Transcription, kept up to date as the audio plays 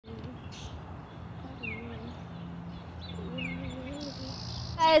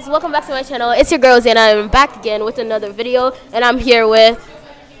Guys, welcome back to my channel. It's your girls and I'm back again with another video, and I'm here with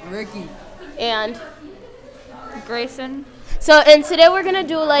Ricky and Graycen. and today we're gonna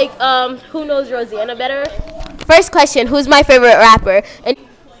do like who knows Rosanna better. First question, who's my favorite rapper? And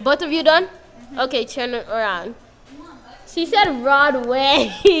both of you done? Okay, turn it around. She said Rod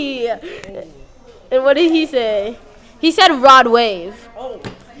Wave. And what did he say? He said Rod Wave.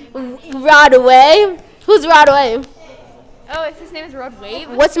 Rod Wave? Who's Rod Wave? Oh, if his name is Rod Wave?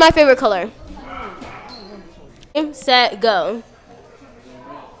 What's my favorite color? Set, go.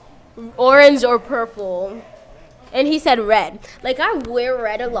 Orange or purple? And he said red. Like, I wear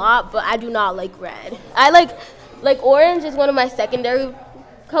red a lot, but I do not like red. I like orange is one of my secondary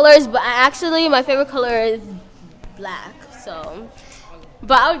colors, but my favorite color is black. So,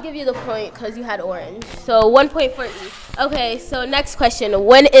 but I would give you the point because you had orange. So 1 point for each. Okay, so next question.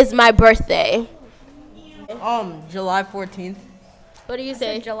 When is my birthday? July 14th. What do you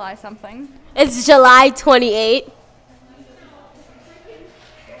say? July something. It's July 28th.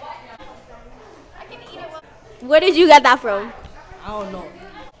 Where did you get that from? I don't know.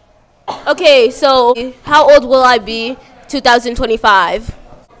 Okay, so how old will I be 2025?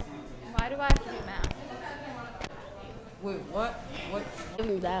 Why do I have to do math? Wait, what? What? Give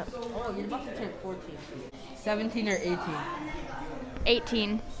me that. Oh, you're about to turn 14. 17 or 18?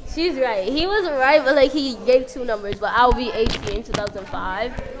 18. She's right. He was right, but like he gave two numbers, but I'll be 18 in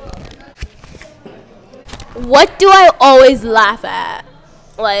 2005. What do I always laugh at?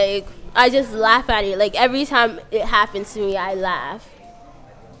 Like, I just laugh at it. Like, every time it happens to me, I laugh.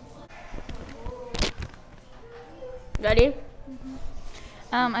 Ready?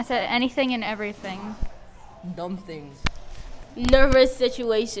 I said anything and everything. Dumb things. Nervous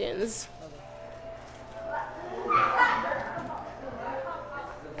situations.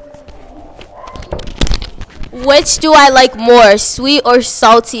 Which do I like more, sweet or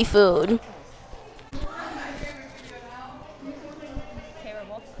salty food?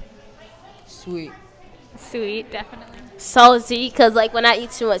 Terrible. Sweet. Sweet, definitely. Salty, because like when I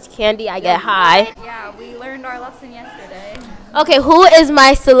eat too much candy, I get high. Yeah, we learned our lesson yesterday. Okay, who is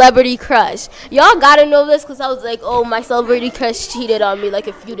my celebrity crush? Y'all gotta know this because I was like, oh, my celebrity crush cheated on me like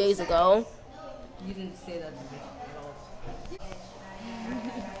a few days ago. You didn't say that to me at all.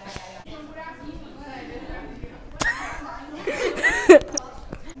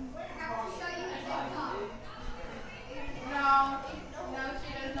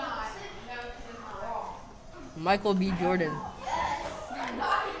 Michael B. Jordan.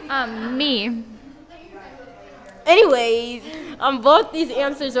 Me. Anyways, both these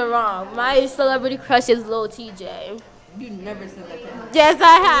answers are wrong. My celebrity crush is Lil TJ. You never said that to me. Yes,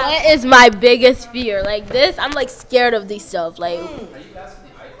 I have. What is my biggest fear? Like this, I'm like scared of these stuff. Like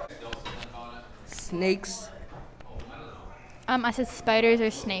Snakes. I said spiders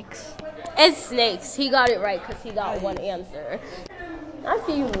or snakes. it's snakes. He got it right because he got one answer. I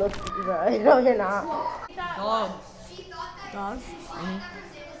see you look right. No, you're not. Dogs. Dogs.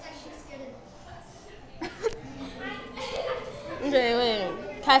 Okay,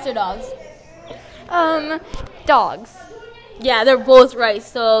 wait. Cats or dogs? Dogs. Yeah, they're both right.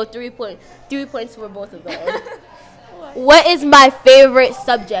 So 3 points for both of them. What is my favorite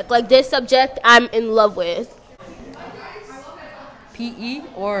subject? Like this subject I'm in love with. PE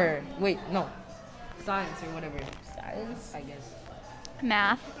or wait, no. Science or whatever. Science, I guess.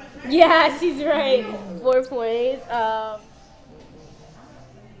 Math. Yeah, she's right. 4 points.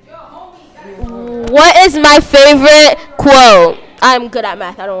 What is my favorite quote? I'm good at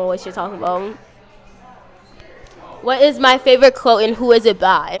math. I don't know what you're talking about. What is my favorite quote and who is it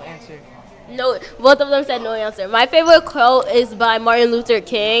by? Answer. No, both of them said no answer. My favorite quote is by Martin Luther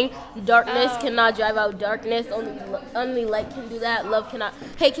King. Darkness cannot drive out darkness. Only light can do that.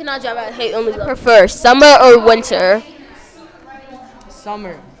 Hate cannot drive out hate. Only love. Prefer summer or winter?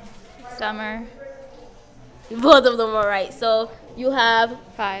 Summer. Summer. Both of them are right. So you have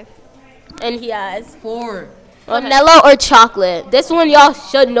 5. and he has 4. vanilla or chocolate. This one y'all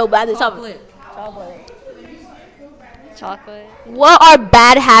should know by the top. Chocolate. Chocolate. What are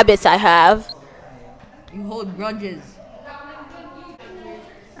bad habits I have? You hold grudges.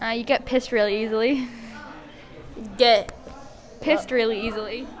 You get pissed really easily. Get Pissed really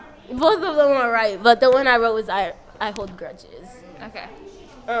easily. both of them are right, but the one I wrote was I hold grudges. Okay.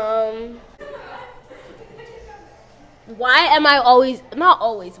 Why am I always not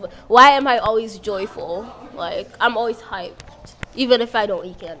always, but why am I always joyful? Like I'm always hyped, even if I don't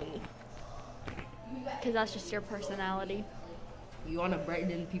eat candy. Because that's just your personality. You want to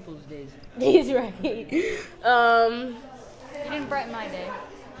brighten people's days. He's right. You didn't brighten my day.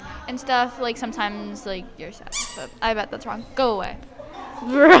 And stuff, like sometimes like you're sad. But I bet that's wrong. Go away.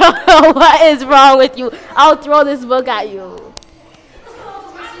 Bro, what is wrong with you? I'll throw this book at you.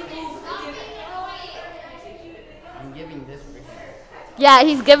 I'm giving this Ricky. Yeah,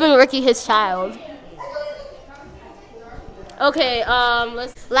 he's giving Ricky his child. Okay,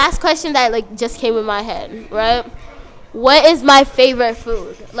 last question that like just came in my head, right? What is my favorite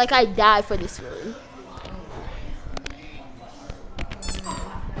food? Like I die for this food.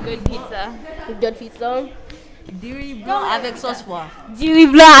 Good pizza. Good pizza. Dairy blanc avec sauce froide. Dewey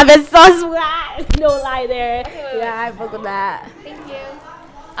blanc avec sauce froide. No lie there. Yeah, I fuck with that. Thank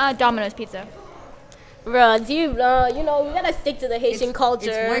you. Domino's pizza. Bro, Dewey blanc, you know, we gotta stick to the Haitian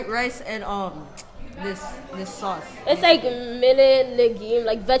culture. It's white rice and this sauce. It's like minute legume,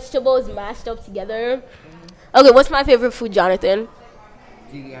 like vegetables mashed up together. Okay, what's my favorite food, Jonathan?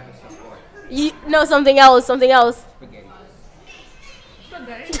 Do you have a sauce for? No, something else, something else.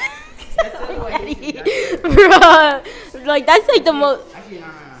 Spaghetti. Bro, like that's like the most. Actually, no.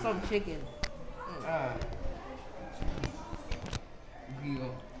 Some chicken.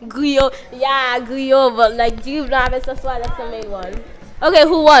 Guyo, yeah, Guyo, but like, do you not have that's why that's the main one. Okay,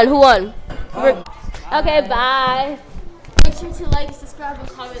 who won? Okay, bye. Make sure to like, subscribe, and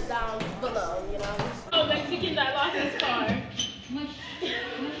comment down below, you know. Oh, Mexican that lost his car.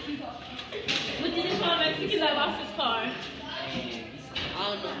 What did you call Mexican that lost his car?